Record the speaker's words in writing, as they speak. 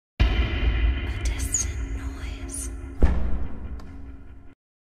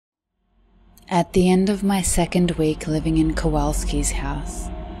At the end of my second week living in Kowalski's house,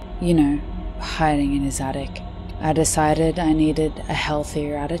 hiding in his attic, I decided I needed a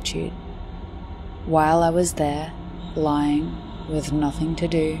healthier attitude. While I was there, lying with nothing to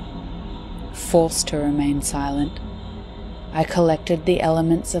do, forced to remain silent, I collected the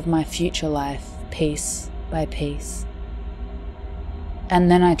elements of my future life piece by piece.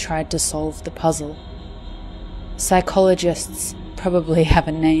 And then I tried to solve the puzzle. Psychologists probably have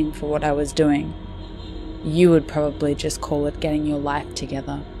a name for what I was doing. You would probably just call it getting your life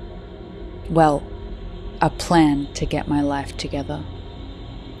together. Well, a plan to get my life together.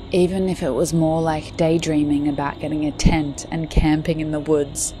 Even if it was more like daydreaming about getting a tent and camping in the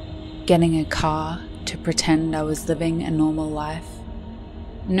woods, getting a car to pretend I was living a normal life.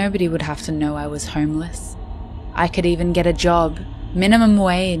 Nobody would have to know I was homeless. I could even get a job, minimum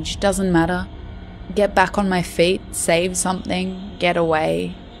wage, doesn't matter. Get back on my feet, save something, get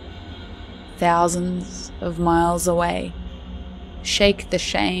away. Thousands of miles away. Shake the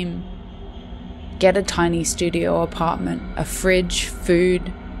shame. Get a tiny studio apartment, a fridge,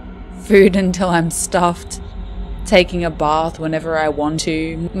 food until I'm stuffed. Taking a bath whenever I want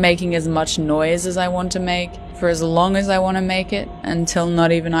to, making as much noise as I want to make, for as long as I want to make it, until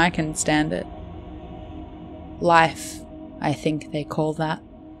not even I can stand it. Life, I think they call that.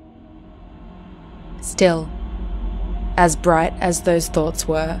 Still, as bright as those thoughts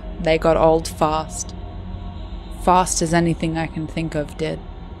were, they got old fast. Fast as anything I can think of did.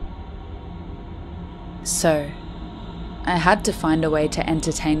 So, I had to find a way to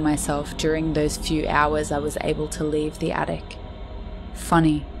entertain myself during those few hours I was able to leave the attic.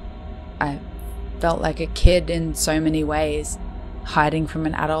 Funny, I felt like a kid in so many ways, hiding from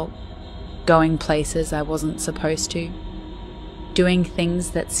an adult, going places I wasn't supposed to, doing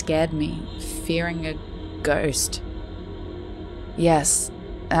things that scared me, fearing a ghost. Yes,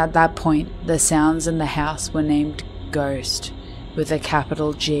 at that point, the sounds in the house were named Ghost, with a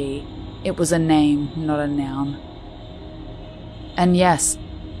capital G. It was a name, not a noun. And yes,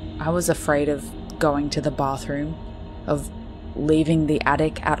 I was afraid of going to the bathroom, of leaving the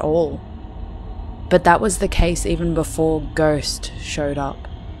attic at all. But that was the case even before Ghost showed up.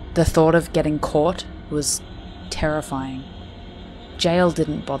 The thought of getting caught was terrifying. Jail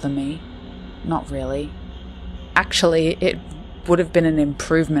didn't bother me. Not really. Actually, it would have been an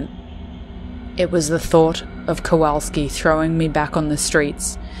improvement. It was the thought of Kowalski throwing me back on the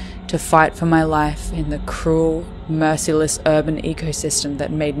streets to fight for my life in the cruel, merciless urban ecosystem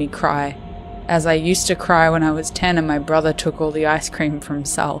that made me cry, as I used to cry when I was 10 and my brother took all the ice cream for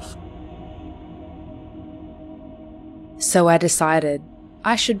himself. So I decided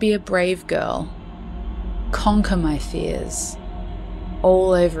I should be a brave girl, conquer my fears,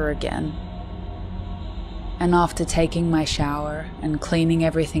 all over again. And after taking my shower and cleaning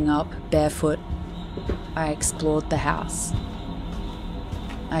everything up barefoot, I explored the house.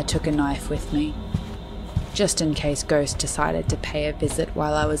 I took a knife with me, just in case Ghost decided to pay a visit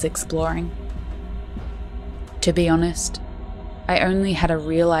while I was exploring. To be honest, I only had a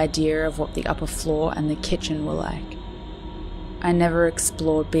real idea of what the upper floor and the kitchen were like. I never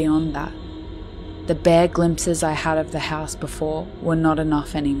explored beyond that. The bare glimpses I had of the house before were not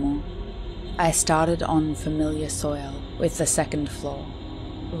enough anymore. I started on familiar soil with the second floor,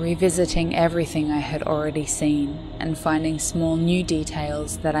 revisiting everything I had already seen and finding small new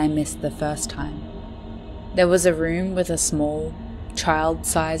details that I missed the first time. There was a room with a small,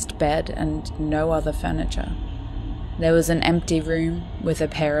 child-sized bed and no other furniture. There was an empty room with a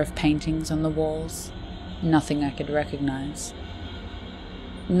pair of paintings on the walls, nothing I could recognize.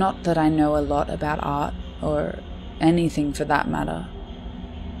 Not that I know a lot about art, or anything for that matter,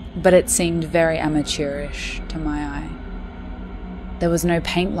 but it seemed very amateurish to my eye. There was no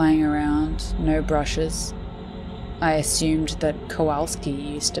paint lying around, no brushes. I assumed that Kowalski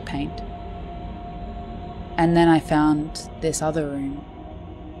used to paint. And then I found this other room.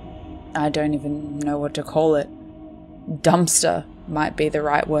 I don't even know what to call it. Dumpster might be the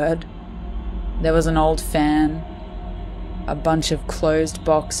right word. There was an old fan, a bunch of closed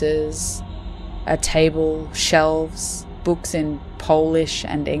boxes, a table, shelves, books in Polish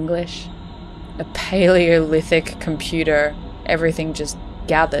and English, a Paleolithic computer, everything just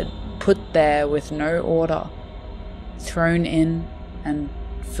gathered, put there with no order, thrown in and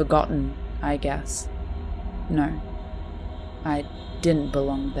forgotten, I guess. No, I didn't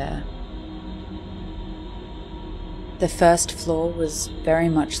belong there. The first floor was very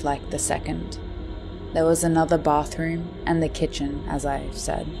much like the second. There was another bathroom and the kitchen, as I've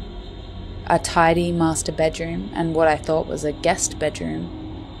said. A tidy master bedroom and what I thought was a guest bedroom.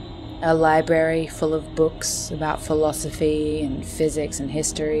 A library full of books about philosophy and physics and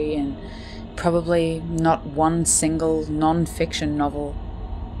history and Probably not one single non-fiction novel.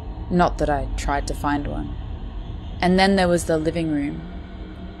 Not that I tried to find one. And then there was the living room.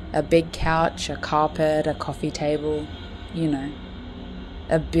 A big couch, a carpet, a coffee table, you know.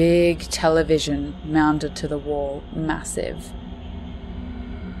 A big television mounted to the wall, massive.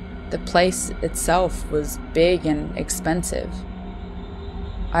 The place itself was big and expensive.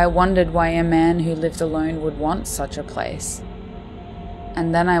 I wondered why a man who lived alone would want such a place.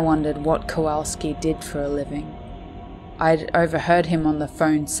 And then I wondered what Kowalski did for a living. I'd overheard him on the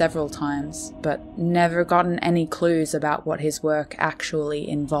phone several times, but never gotten any clues about what his work actually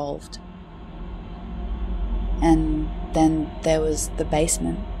involved. And then there was the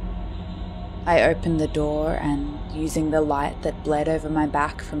basement. I opened the door and, using the light that bled over my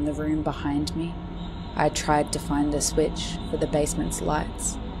back from the room behind me, I tried to find the switch for the basement's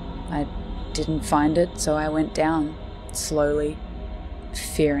lights. I didn't find it, so I went down, slowly,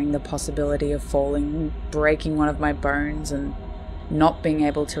 fearing the possibility of falling, breaking one of my bones, and not being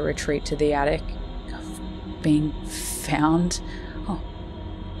able to retreat to the attic, of being found. Oh,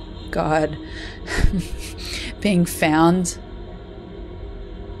 God. Being found.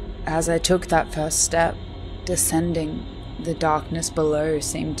 As I took that first step, descending, the darkness below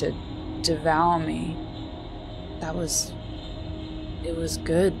seemed to devour me. It was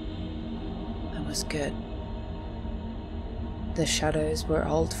good. It was good. The shadows were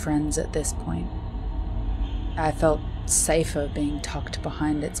old friends at this point. I felt safer being tucked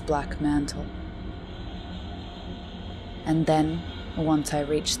behind its black mantle. And then, once I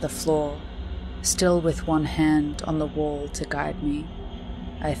reached the floor, still with one hand on the wall to guide me,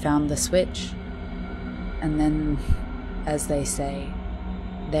 I found the switch. And then, as they say,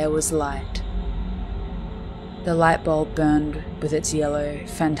 there was light. The light bulb burned with its yellow,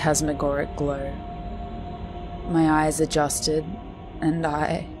 phantasmagoric glow. My eyes adjusted, and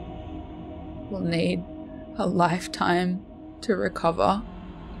I will need a lifetime to recover.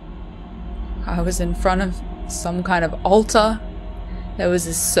 I was in front of some kind of altar. There was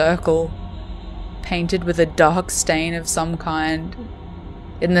a circle, painted with a dark stain of some kind.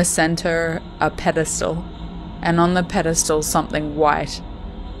 In the center, a pedestal, and on the pedestal something white.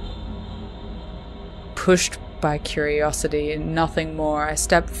 Pushed by curiosity and nothing more, I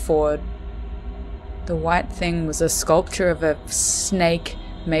stepped forward. The white thing was a sculpture of a snake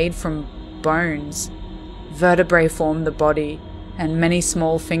made from bones. Vertebrae formed the body, and many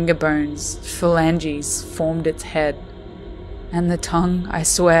small finger bones, phalanges, formed its head. And the tongue, I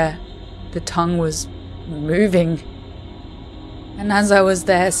swear, the tongue was moving. And as I was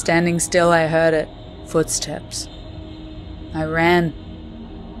there, standing still, I heard it. Footsteps. I ran.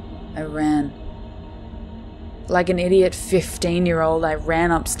 Like an idiot 15-year-old, I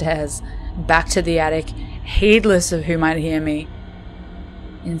ran upstairs, back to the attic, heedless of who might hear me,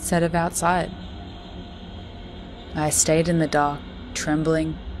 instead of outside. I stayed in the dark,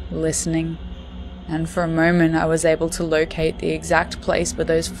 trembling, listening, and for a moment I was able to locate the exact place where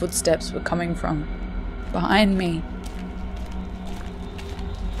those footsteps were coming from, behind me.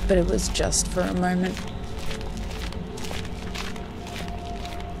 But it was just for a moment.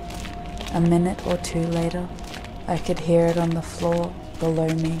 A minute or two later, I could hear it on the floor below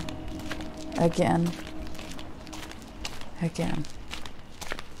me. Again.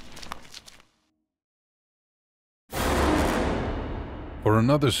 For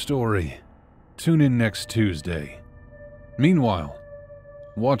another story, tune in next Tuesday. Meanwhile,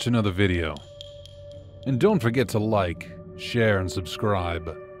 watch another video. And don't forget to like, share, and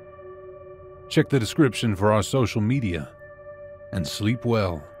subscribe. Check the description for our social media. And sleep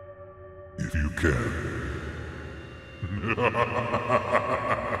well. If you can.